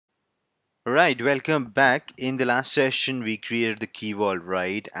Right, welcome back. In the last session, we created the key vault,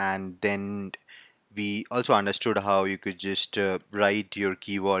 right? And then we also understood how you could just write your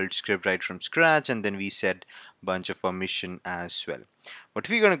key vault script right from scratch, and then we set bunch of permission as well. What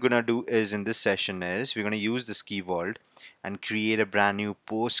we're gonna do is in this session is we're gonna use this key vault and create a brand new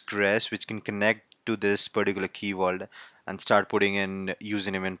Postgres which can connect to this particular key vault and start putting in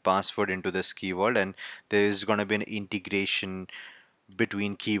username and password into this key vault, and there's gonna be an integration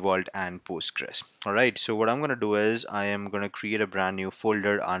between Key Vault and Postgres. All right, so what I'm going to do is I am going to create a brand new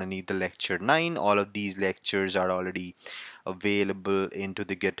folder underneath the lecture 9. All of these lectures are already available into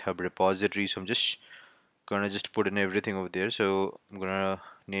the GitHub repository. So I'm just going to just put in everything over there. So I'm going to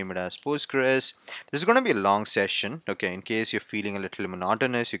name it as Postgres. This is going to be a long session. Okay, in case you're feeling a little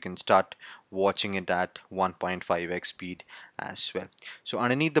monotonous, you can start watching it at 1.5x speed as well. So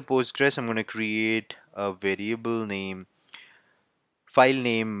underneath the Postgres, I'm going to create a variable name file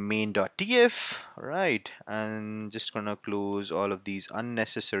name main.tf. All right, and just gonna close all of these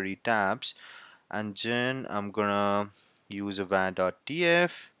unnecessary tabs, and then I'm gonna use a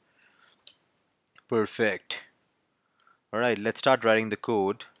var.tf. Perfect. All right, let's start writing the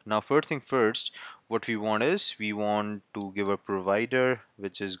code. Now first thing first, what we want is we want to give a provider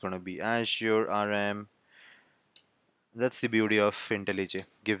which is gonna be Azure RM. That's the beauty of IntelliJ,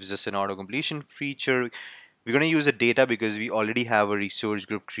 gives us an auto completion feature. We're going to use a data because we already have a resource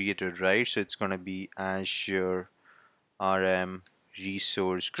group created, right? So it's going to be Azure RM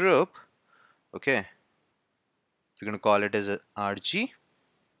resource group. Okay, we're going to call it as a RG,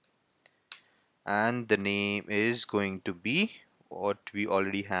 and the name is going to be what we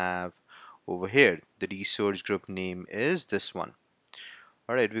already have over here. The resource group name is this one.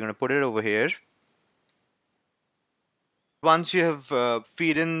 All right, we're going to put it over here. Once you have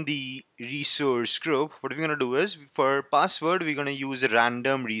feed in the resource group, what we're going to do is for password, we're going to use a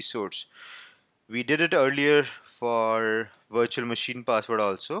random resource. We did it earlier for virtual machine password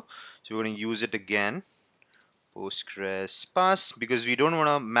also, so we're going to use it again. Postgres pass, because we don't want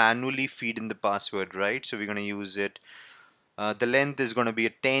to manually feed in the password, right? So we're going to use it. The length is going to be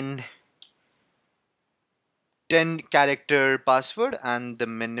a 10 character password, and the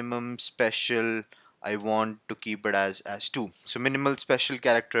minimum special I want to keep it as 2. So minimal special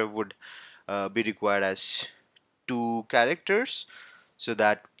character would be required as 2 characters, so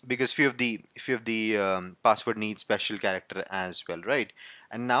that because few of the password needs special character as well, right?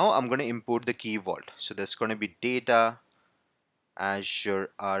 And now I'm going to import the key vault. So that's going to be data Azure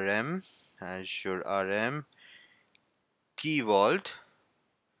RM key vault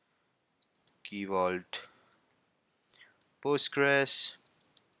Postgres.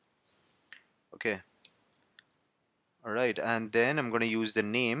 Okay, all right, and then I'm going to use the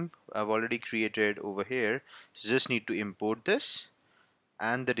name I've already created over here. So just need to import this,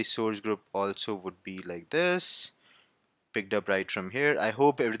 and the resource group also would be like this, picked up right from here. I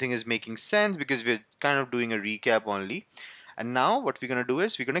hope everything is making sense because we're kind of doing a recap only. And now what we're going to do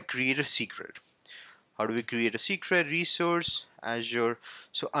is we're going to create a secret. How do we create a secret? Resource Azure.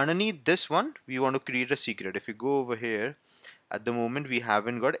 So underneath this one, we want to create a secret. If you go over here, at the moment we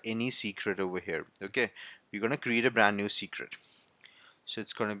haven't got any secret over here. Okay, we're going to create a brand new secret. So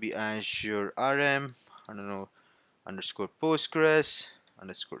it's going to be Azure RM, I don't know, underscore Postgres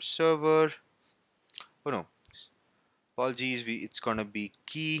underscore server. Oh no, apologies, it's gonna be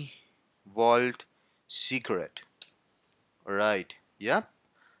key vault secret. Alright, yeah.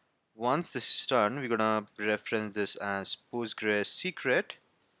 Once this is done, we're gonna reference this as Postgres secret.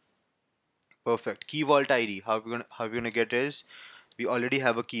 Perfect. Key vault ID. How we gonna get is we already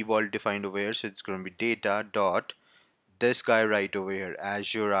have a key vault defined over here, so it's gonna be data dot this guy right over here,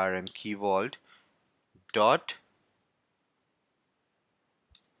 Azure RM key vault dot,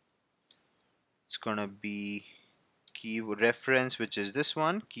 it's gonna be key reference, which is this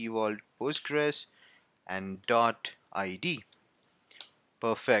one, key vault Postgres, and dot ID.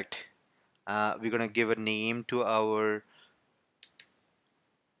 Perfect. We're gonna give a name to our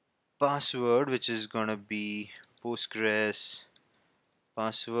password, which is gonna be Postgres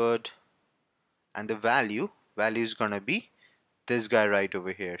password, and the value is gonna be this guy right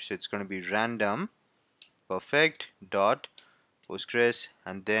over here. So it's gonna be random. Perfect. Dot Postgres,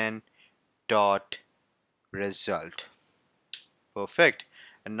 and then dot result. Perfect.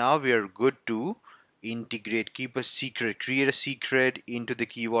 And now we are good to integrate, keep a secret, create a secret into the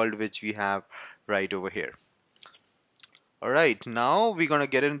key vault which we have right over here. Alright, now we're gonna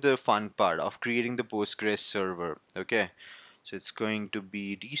get into the fun part of creating the Postgres server. Okay, so it's going to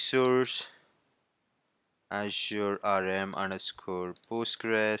be resource Azure RM underscore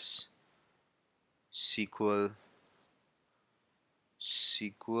Postgres SQL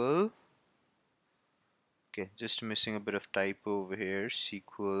Okay, just missing a bit of typo over here.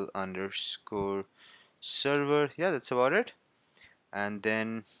 SQL underscore server. Yeah, that's about it. And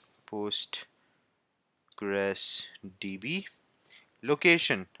then Postgres DB.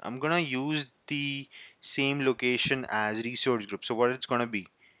 Location. I'm gonna use the same location as resource group. So what it's gonna be?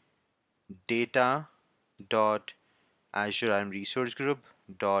 Data dot Azure and resource group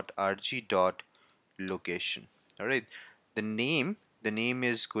dot rg dot location. All right. The name. The name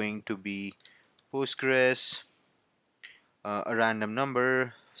is going to be Postgres, a random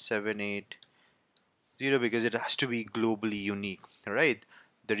number 780 because it has to be globally unique. All right.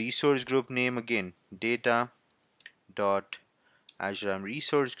 The resource group name again, data dot Azure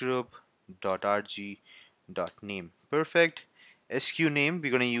resource group dot rg dot name. Perfect. SQ name,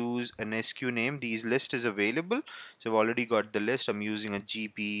 we're going to use an SQ name. These list is available, so I've already got the list. I'm using a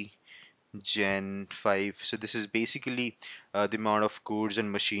GP Gen 5. So this is basically the amount of cores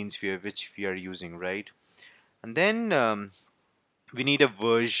and machines which we are using, right? And then we need a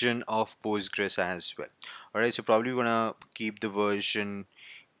version of Postgres as well. All right, so probably we're gonna keep the version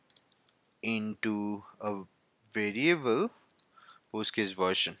into a variable Postgres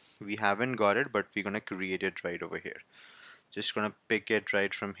version. We haven't got it, but we're gonna create it right over here. Just gonna pick it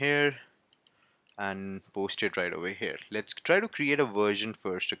right from here and post it right over here. Let's try to create a version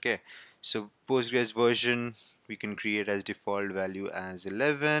first. Okay, so Postgres version we can create as default value as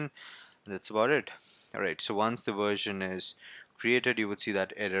 11. That's about it. All right, so once the version is created, you would see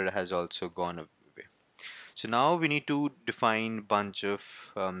that error has also gone away. So now we need to define bunch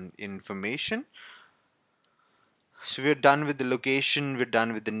of information. So we're done with the location, we're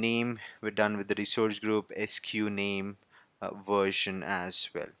done with the name, we're done with the resource group, SQ name, version as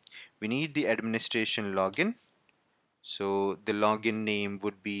well. We need the administration login. So the login name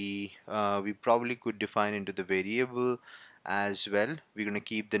would be, we probably could define into the variable as well. We're going to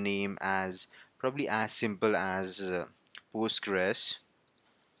keep the name as probably as simple as Postgres.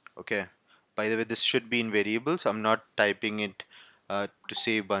 Okay. By the way, this should be in variables. I'm not typing it to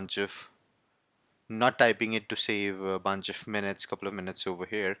save bunch of, not typing it to save a bunch of minutes, couple of minutes over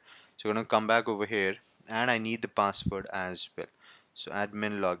here. So I'm going to come back over here and I need the password as well. So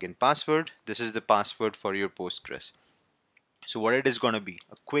admin login password. This is the password for your Postgres. So what it is going to be,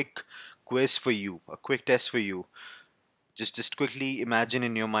 a quick quiz for you, a quick test for you. Just quickly imagine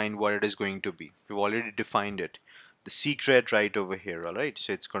in your mind what it is going to be. We've already defined it. The secret right over here, all right?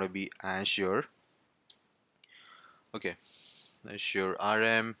 So it's going to be Azure. Okay, Azure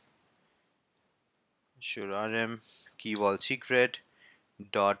RM, key vault secret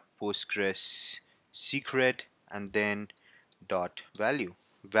dot Postgres secret and then dot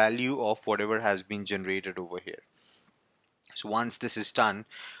value of whatever has been generated over here. So once this is done,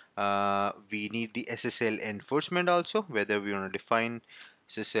 we need the SSL enforcement also, whether we want to define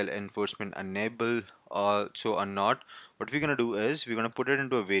SSL enforcement enable also or not. What we're going to do is we're going to put it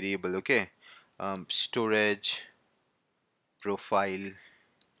into a variable. Okay, storage profile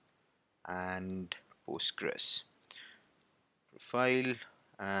and Postgres profile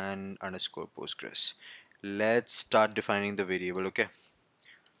and underscore Postgres. Let's start defining the variable. Okay,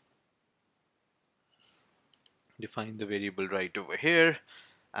 define the variable right over here,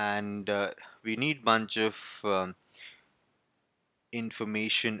 and we need bunch of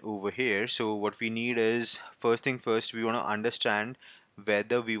information over here. So what we need is, first thing first, we want to understand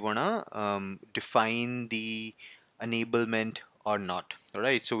whether we want to define the enablement or not. All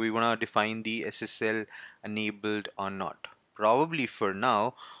right, so we want to define the SSL enabled or not. Probably for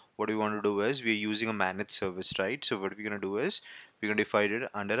now what we want to do is, we're using a managed service, right? So what we're going to do is we're going to define it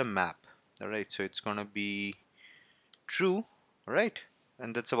under a map. All right, so it's going to be true. All right,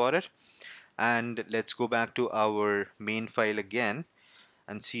 and that's about it. And let's go back to our main file again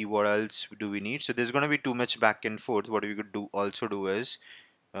and see what else do we need. So there's going to be too much back and forth. What we could do also do is,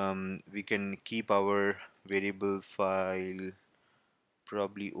 we can keep our variable file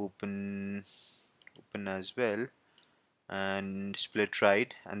probably open as well and split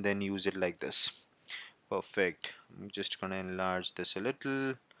right and then use it like this. Perfect. I'm just gonna enlarge this a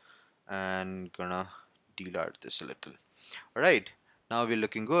little and gonna delarge this a little. Alright, now we're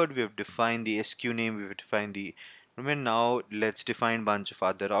looking good. We have defined the SQ name, we've defined the, remember, now let's define bunch of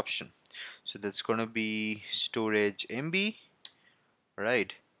other option. So that's gonna be storage MB,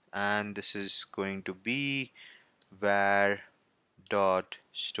 right? And this is going to be var dot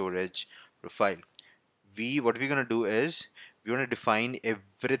storage profile. What we're gonna do is we're gonna define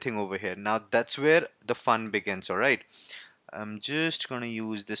everything over here. Now that's where the fun begins. All right, I'm just gonna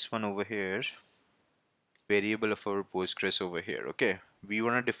use this one over here, variable of our Postgres over here. Okay, we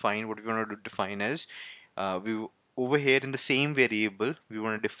want to define, what we want to define is, we over here in the same variable we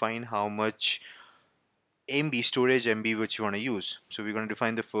want to define how much MB, storage MB, which you want to use. So we're going to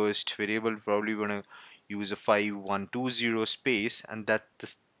define the first variable. Probably going to use a 5120 space, and that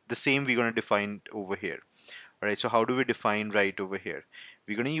the same we're going to define over here. All right. So how do we define right over here?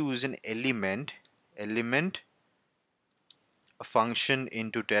 We're going to use an element a function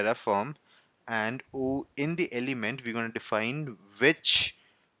into Terraform, and in the element we're going to define which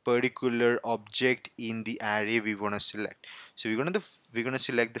particular object in the array we want to select. So we're going to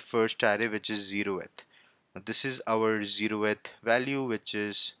select the first array, which is 0th. Now this is our 0th value, which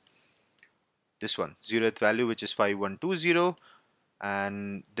is this one, 0th value, which is 5120,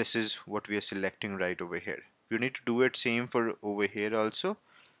 and this is what we are selecting right over here. You need to do it same for over here also,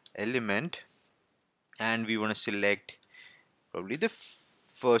 element, and we want to select probably the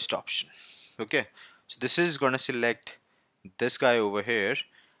first option. Okay, so this is going to select this guy over here,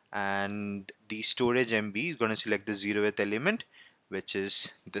 and the storage MB is going to select the 0th element, which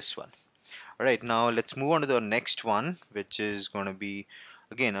is this one. All right, now let's move on to the next one, which is going to be,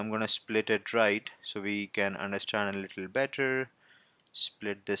 again, I'm going to split it right so we can understand a little better.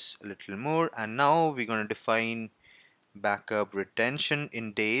 Split this a little more, and now we're going to define backup retention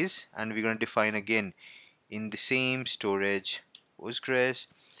in days, and we're going to define again in the same storage Postgres,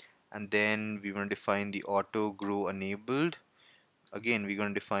 and then we want to define the auto grow enabled. Again, we're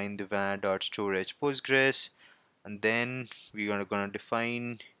going to define the var.storage Postgres, and then we're going to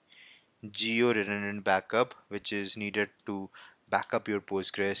define geo redundant backup, which is needed to back up your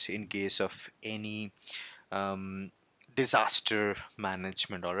Postgres in case of any um, disaster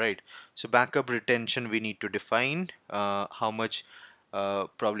management. All right, so backup retention we need to define how much,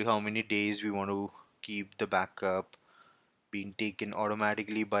 probably how many days we want to keep the backup being taken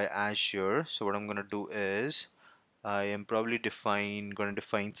automatically by Azure. So what I'm going to do is I am probably going to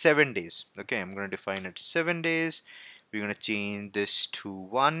define 7 days. Okay, I'm going to define it 7 days. We're going to change this to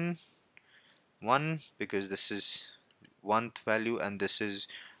 1 because this is 1th value and this is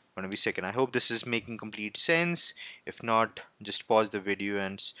going to be second. I hope this is making complete sense. If not, just pause the video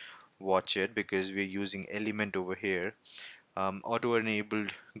and watch it, because we're using element over here. Auto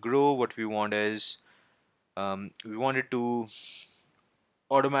enabled grow, what we want is we wanted to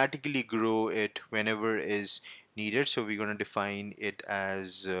automatically grow it whenever is needed, so we're going to define it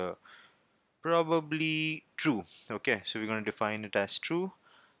as probably true. Okay, so we're going to define it as true,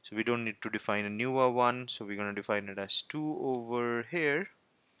 so we don't need to define a newer one, so we're going to define it as 2 over here,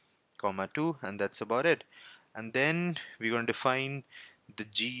 comma 2, and that's about it. And then we're going to define the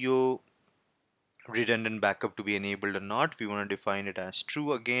geo redundant backup to be enabled or not. We want to define it as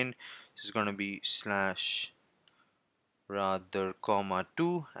true again. This is going to be slash rather comma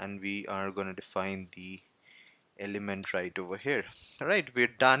 2, and we are going to define the element right over here. All right, we're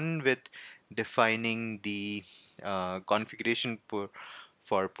done with defining the configuration for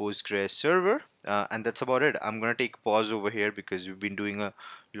Postgres server, and that's about it. I'm going to take a pause over here because we've been doing a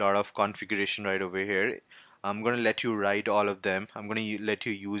lot of configuration right over here. I'm going to let you write all of them. I'm going to let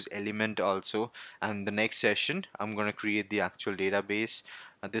you use element also, and the next session I'm going to create the actual database.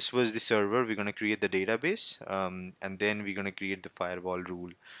 This was the server. We're going to create the database, and then we're going to create the firewall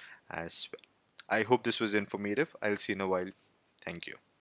rule as well. I hope this was informative. I'll see you in a while. Thank you.